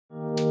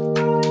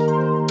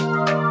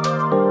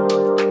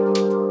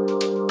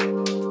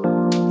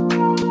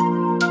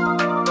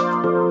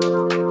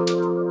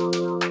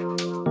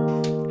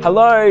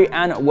Hello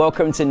and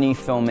welcome to New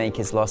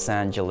Filmmakers Los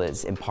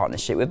Angeles in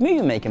partnership with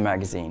NewFilmmakers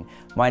magazine.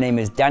 My name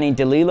is Danny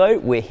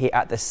DeLillo. We're here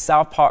at the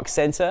South Park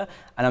Center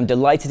and I'm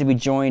delighted to be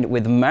joined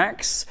with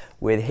Max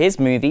with his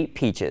movie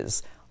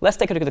Peaches. Let's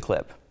take a look at the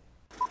clip.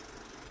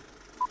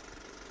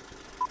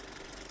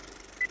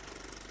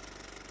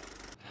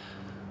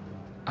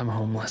 I'm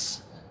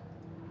homeless.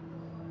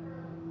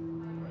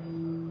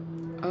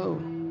 Oh.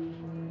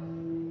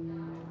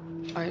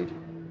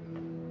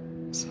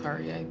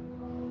 Sorry,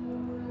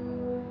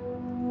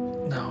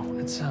 No,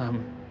 it's,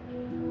 I'm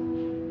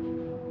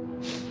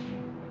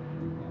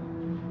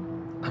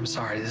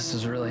sorry, this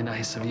is really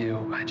nice of you.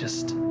 You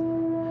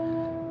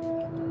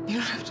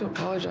don't have to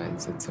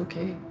apologize, it's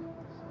okay.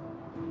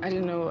 I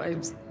didn't know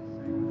it's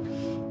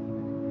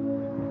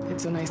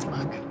a nice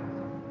mug.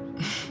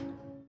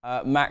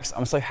 Max,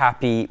 I'm so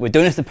happy we're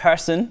doing this in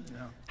person.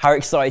 Yeah. How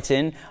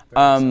exciting.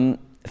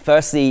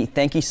 Firstly,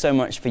 thank you so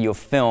much for your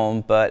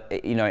film, but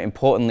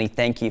importantly,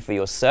 thank you for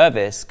your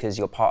service because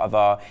you're part of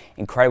our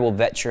incredible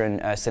veteran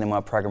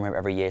cinema program here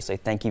every year. So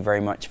thank you very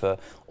much for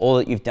all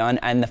that you've done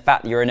and the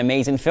fact that you're an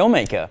amazing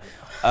filmmaker.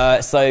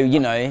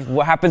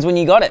 What happens when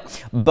you got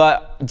it?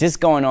 But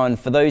just going on,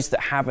 for those that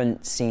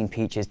haven't seen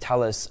Peaches,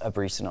 tell us a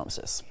brief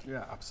synopsis.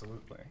 Yeah,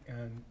 absolutely.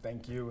 And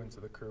thank you and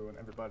to the crew and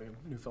everybody,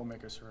 New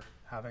Filmmakers, for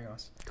having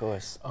us. Of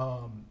course.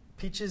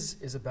 Peaches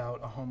is about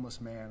a homeless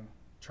man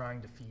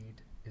trying to feed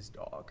his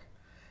dog.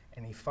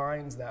 And he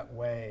finds that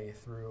way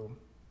through,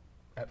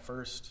 at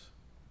first,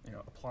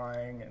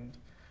 applying and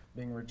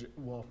being,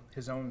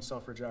 his own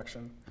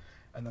self-rejection,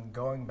 and then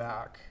going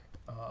back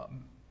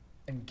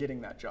and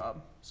getting that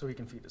job so he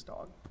can feed his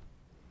dog.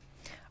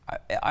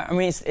 I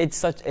mean, it's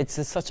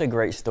such a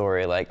great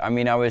story. Like, I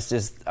mean, I was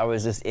just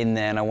in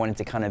there, and I wanted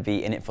to kind of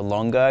be in it for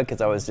longer because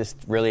I was just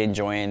really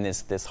enjoying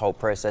this whole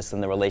process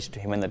and the relationship to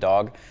him and the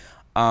dog.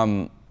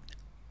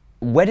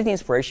 Where did the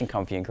inspiration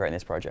come for you in creating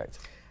this project?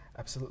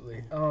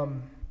 Absolutely.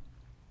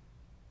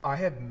 I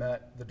had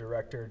met the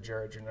director,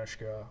 Jared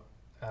Januszka,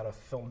 at a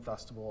film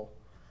festival,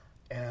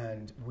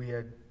 and we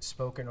had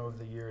spoken over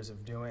the years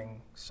of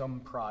doing some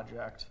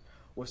project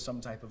with some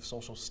type of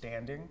social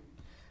standing.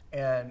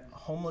 And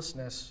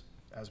homelessness,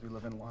 as we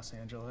live in Los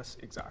Angeles,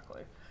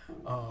 exactly.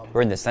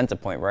 We're in the center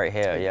point right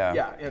here, yeah.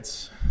 Yeah,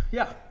 it's,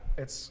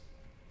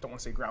 don't want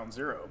to say ground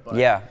zero, but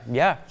yeah,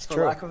 it's for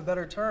true. lack of a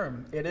better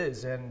term, it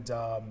is. And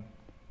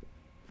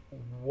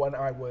when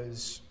I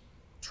was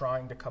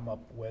trying to come up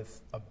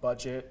with a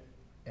budget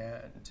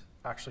and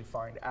actually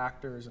find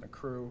actors and a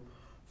crew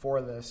for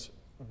this,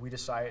 we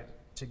decided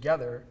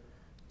together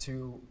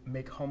to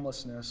make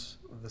homelessness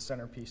the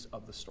centerpiece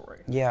of the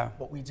story. Yeah.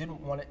 But we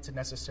didn't want it to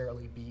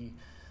necessarily be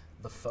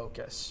the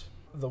focus.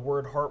 The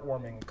word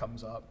heartwarming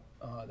comes up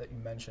that you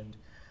mentioned,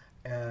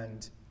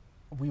 and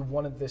we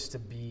wanted this to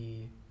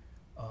be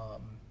a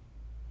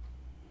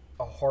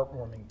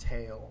heartwarming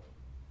tale.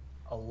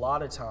 A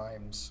lot of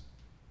times,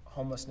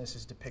 homelessness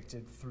is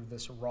depicted through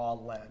this raw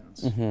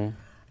lens,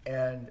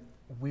 and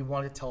we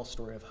want to tell a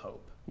story of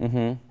hope.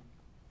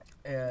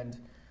 And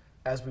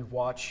as we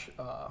watch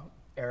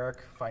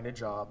Eric find a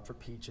job for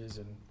Peaches,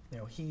 and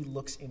he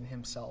looks in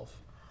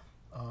himself.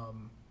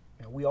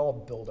 We all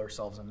build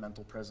ourselves in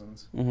mental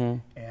prisons,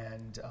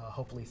 and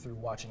hopefully through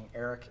watching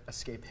Eric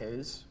escape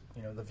his,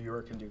 the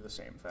viewer can do the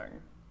same thing.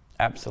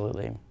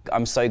 Absolutely.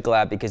 I'm so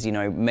glad because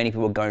many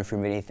people are going through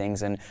many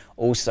things, and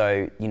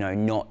also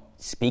not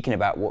speaking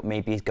about what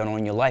maybe is going on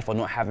in your life or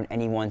not having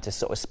anyone to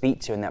sort of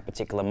speak to in that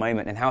particular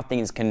moment and how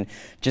things can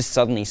just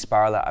suddenly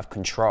spiral out of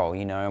control.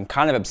 I'm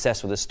kind of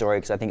obsessed with this story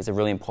because I think it's a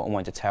really important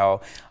one to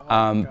tell.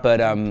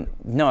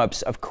 No,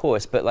 of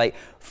course, but like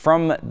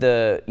from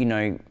the,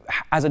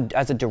 as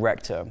a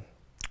director,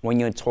 when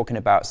you're talking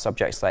about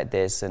subjects like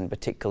this and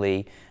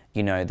particularly,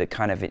 the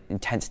kind of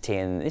intensity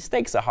and the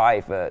stakes are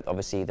high for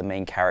obviously the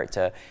main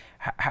character,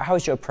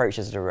 how's your approach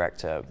as a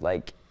director?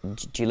 Like,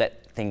 do you let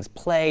things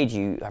play? Do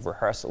you have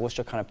rehearsal? What's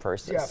your kind of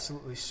process? Yeah,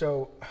 absolutely.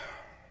 So,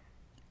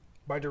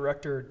 my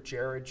director,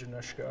 Jared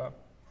Januszka,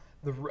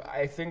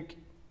 I think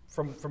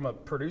from a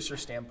producer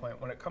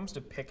standpoint, when it comes to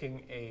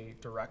picking a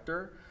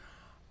director,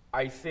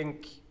 I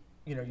think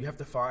you have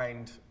to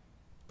find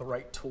the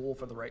right tool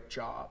for the right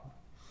job.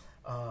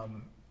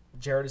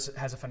 Jared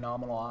has a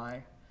phenomenal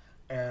eye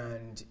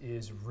and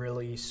is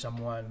really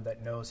someone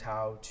that knows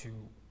how to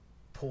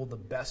pull the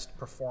best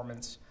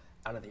performance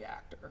out of the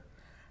actor.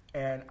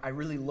 And I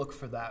really look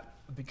for that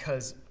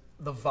because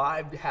the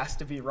vibe has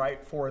to be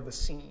right for the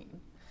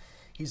scene.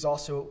 He's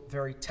also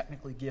very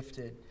technically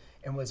gifted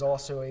and was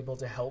also able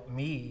to help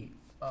me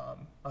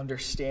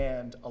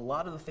understand a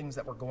lot of the things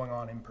that were going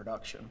on in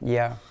production.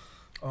 Yeah.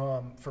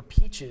 For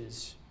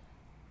Peaches,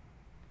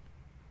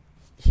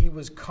 he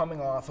was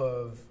coming off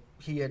of,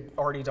 he had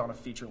already done a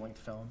feature-length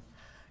film,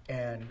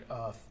 and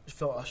a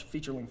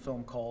feature-length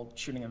film called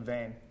Shooting in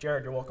Vain.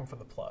 Jared, you're welcome for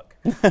the plug.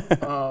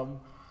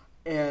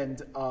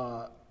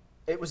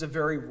 It was a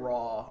very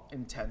raw,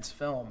 intense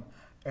film,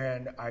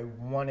 and I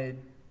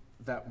wanted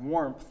that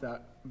warmth,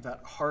 that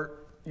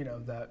heart,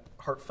 that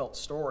heartfelt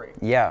story.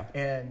 Yeah.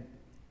 And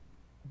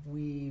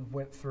we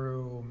went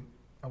through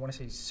I want to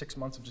say 6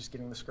 months of just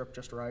getting the script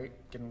just right,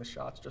 getting the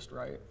shots just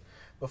right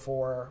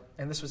before,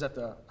 and this was at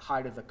the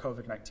height of the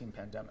COVID-19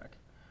 pandemic.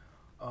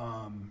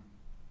 A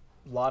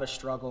lot of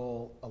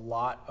struggle, a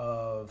lot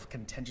of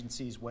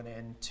contingencies went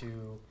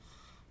into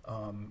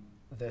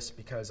this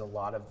because a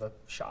lot of the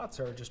shots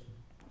are just,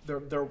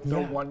 they're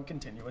one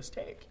continuous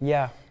take.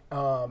 Yeah.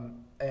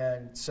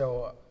 And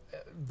so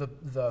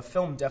the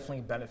film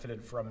definitely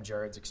benefited from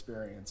Jared's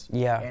experience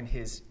and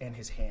his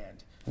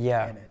hand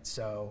in it.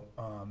 So,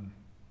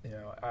 you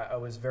know, I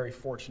was very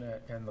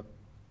fortunate, and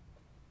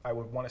I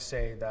would want to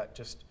say that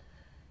just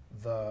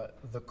the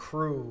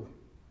crew,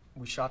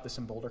 we shot this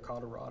in Boulder,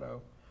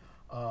 Colorado,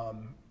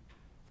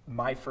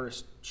 my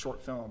first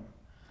short film,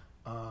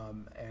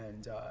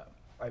 and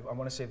I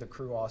want to say the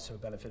crew also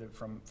benefited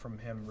from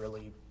him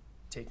really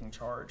taking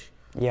charge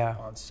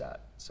on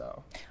set.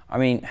 So I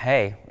mean,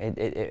 hey,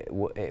 it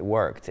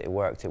worked. It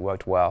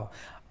worked well.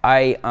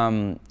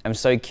 I'm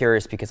so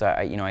curious because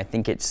I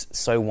think it's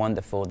so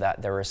wonderful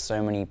that there are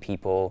so many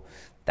people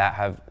that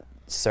have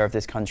served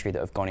this country that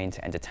have gone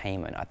into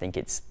entertainment. I think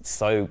it's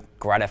so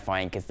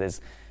gratifying because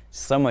there's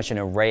so much an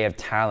array of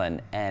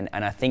talent, and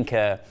I think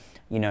a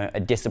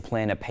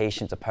discipline, a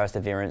patience, a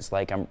perseverance.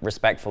 Like, I'm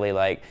respectfully,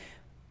 like,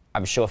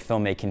 I'm sure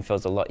filmmaking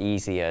feels a lot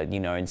easier, you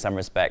know, in some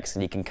respects,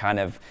 and you can kind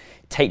of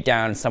take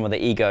down some of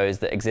the egos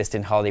that exist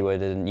in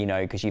Hollywood, and, you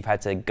know, because you've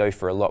had to go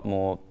through a lot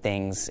more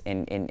things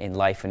in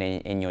life and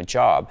in your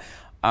job.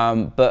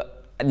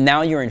 But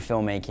now you're in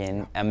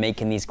filmmaking and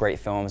making these great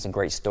films and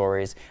great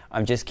stories.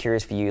 I'm just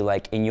curious for you,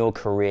 like, in your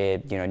career,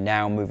 you know,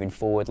 now moving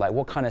forward, like,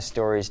 what kind of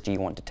stories do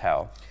you want to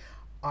tell?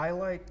 I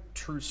like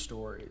true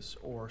stories,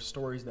 or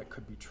stories that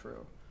could be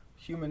true.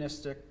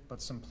 Humanistic but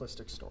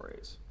simplistic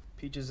stories.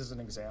 Peaches is an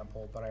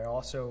example, but I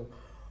also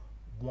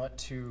want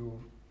to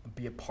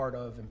be a part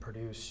of and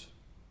produce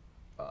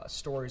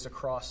stories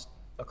across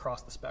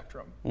the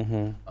spectrum.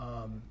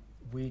 Mm-hmm.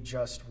 We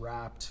just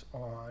wrapped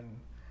on,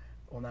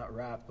 well, not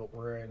wrapped, but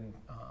we're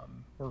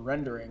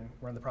rendering.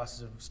 We're in the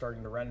process of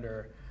starting to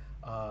render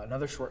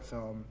another short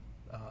film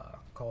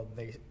called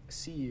They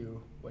See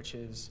You, which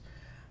is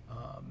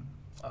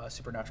a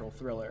supernatural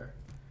thriller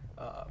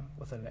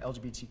with an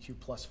LGBTQ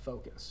plus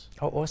focus.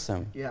 Oh,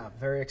 awesome. Yeah,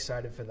 very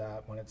excited for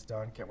that when it's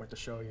done. Can't wait to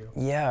show you.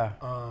 Yeah.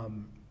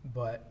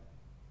 But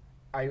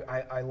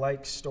I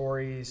like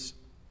stories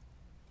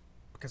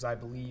because I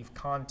believe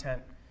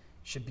content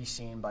should be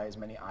seen by as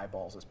many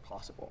eyeballs as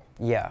possible.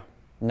 Yeah.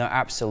 No,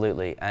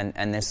 absolutely.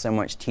 And there's so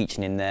much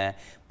teaching in there,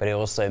 but it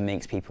also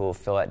makes people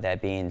feel like they're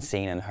being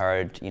seen and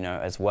heard, you know,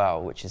 as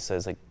well, which is so,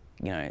 like,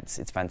 you know,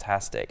 it's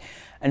fantastic.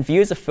 And for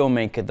you as a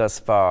filmmaker thus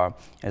far,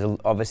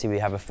 obviously we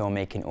have a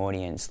filmmaking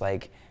audience,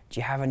 like, do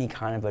you have any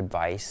kind of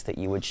advice that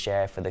you would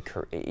share for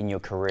in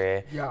your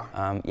career?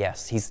 Yeah.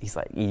 Yes, he's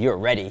like, you're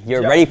ready.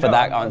 You're ready for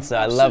that answer.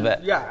 I love it.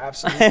 Yeah,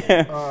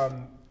 absolutely.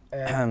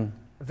 And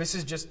this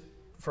is just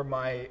for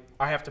I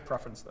have to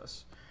preference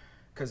this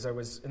because I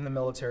was in the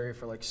military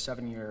for like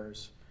 7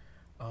 years.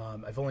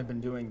 I've only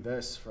been doing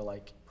this for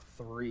like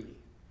 3.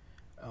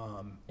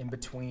 In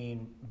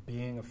between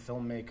being a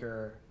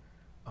filmmaker,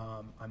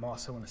 I'm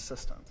also an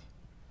assistant.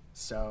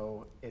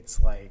 So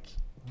it's like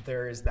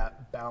there is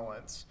that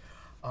balance.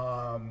 2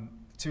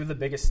 of the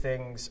biggest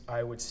things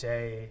I would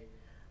say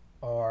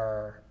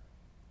are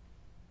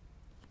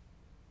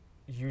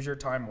use your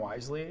time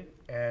wisely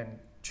and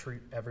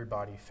treat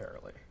everybody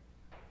fairly.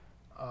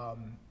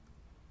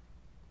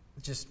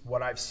 Just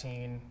what I've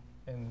seen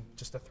in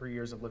just the 3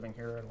 years of living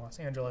here in Los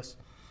Angeles,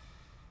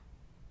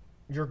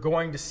 you're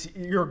going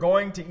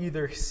to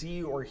either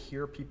see or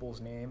hear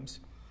people's names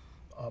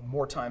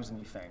more times than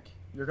you think.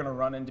 You're going to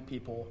run into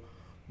people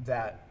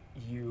that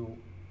you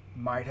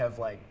might have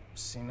like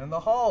seen in the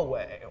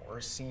hallway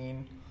or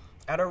seen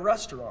at a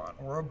restaurant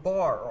or a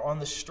bar or on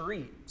the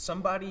street.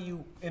 Somebody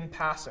you in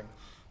passing.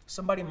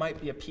 Somebody might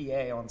be a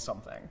PA on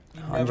something.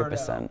 You 100%. never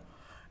know.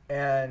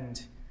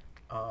 And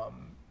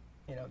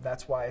you know,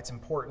 that's why it's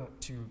important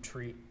to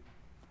treat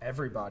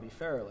everybody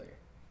fairly.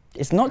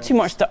 It's not too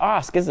much to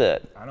ask, is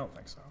it? I don't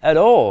think so. At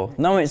all.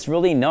 No, it's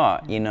really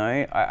not, you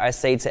know. I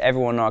say to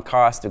everyone in our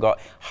cast, we've got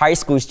high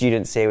school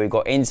students here, we've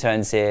got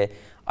interns here.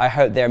 I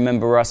hope they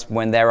remember us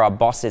when they're our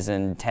bosses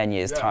in 10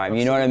 years' time,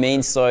 you know what I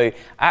mean? So,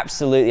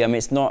 absolutely, I mean,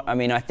 it's not, I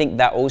mean, I think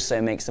that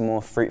also makes a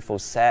more fruitful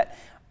set.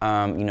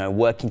 You know,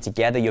 working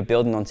together, you're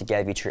building on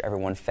together, you treat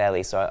everyone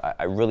fairly. So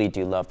I really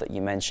do love that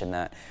you mentioned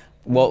that.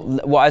 Well,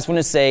 I just want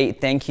to say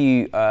thank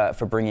you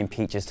for bringing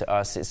Peaches to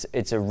us.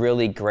 It's a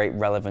really great,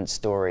 relevant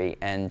story,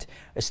 and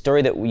a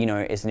story that, you know,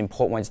 is an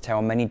important one to tell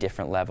on many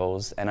different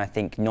levels. And I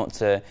think not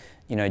to,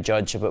 you know,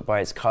 judge a book by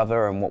its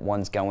cover and what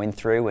one's going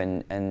through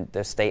and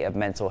the state of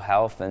mental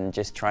health, and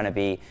just trying to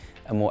be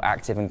a more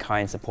active and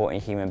kind, supporting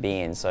human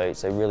being. So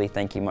really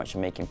thank you much for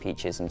making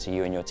Peaches, and to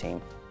you and your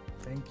team.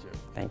 Thank you.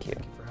 Thank you.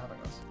 Thank you for having me.